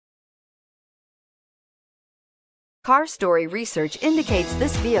Car Story research indicates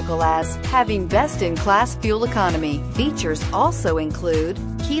this vehicle as having best-in-class fuel economy. Features also include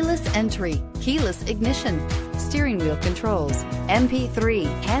keyless entry, keyless ignition, steering wheel controls, MP3,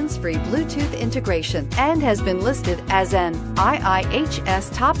 hands-free Bluetooth integration, and has been listed as an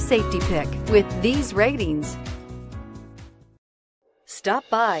IIHS top safety pick with these ratings. Stop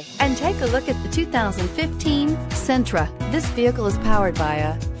by and take a look at the 2015 Sentra. This vehicle is powered by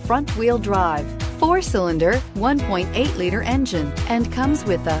a front-wheel drive, 4-cylinder, 1.8-liter engine, and comes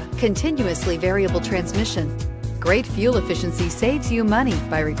with a continuously variable transmission. Great fuel efficiency saves you money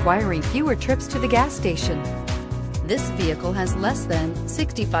by requiring fewer trips to the gas station. This vehicle has less than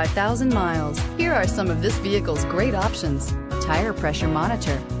 65,000 miles. Here are some of this vehicle's great options: tire pressure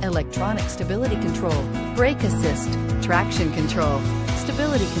monitor, electronic stability control, brake assist, traction control,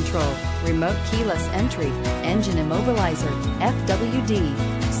 stability control, remote keyless entry, engine immobilizer,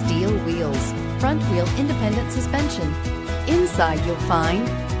 FWD, steel wheels, front wheel independent suspension. Inside you'll find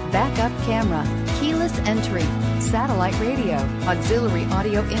backup camera, keyless entry, satellite radio, auxiliary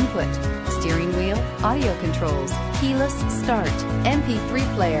audio input, steering wheel audio controls, keyless start,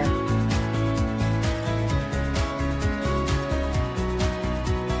 MP3 player.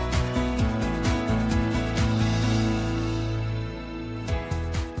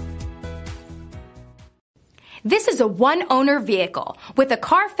 This is a one-owner vehicle with a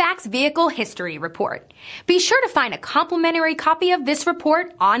CARFAX vehicle history report. Be sure to find a complimentary copy of this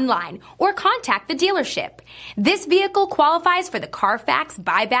report online or contact the dealership. This vehicle qualifies for the CARFAX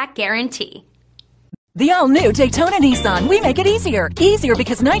buyback guarantee. The all-new Daytona Nissan. We make it easier. Easier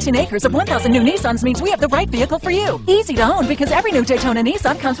because 19 acres of 1,000 new Nissans means we have the right vehicle for you. Easy to own because every new Daytona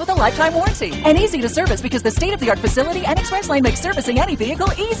Nissan comes with a lifetime warranty. And easy to service because the state-of-the-art facility and express lane makes servicing any vehicle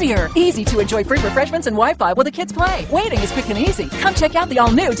easier. Easy to enjoy free refreshments and Wi-Fi while the kids play. Waiting is quick and easy. Come check out the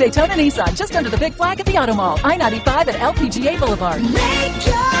all-new Daytona Nissan just under the big flag at the Automall. I-95 at LPGA Boulevard. Make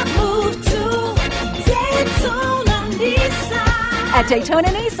your move to Daytona Nissan. At Daytona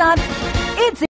Nissan, it's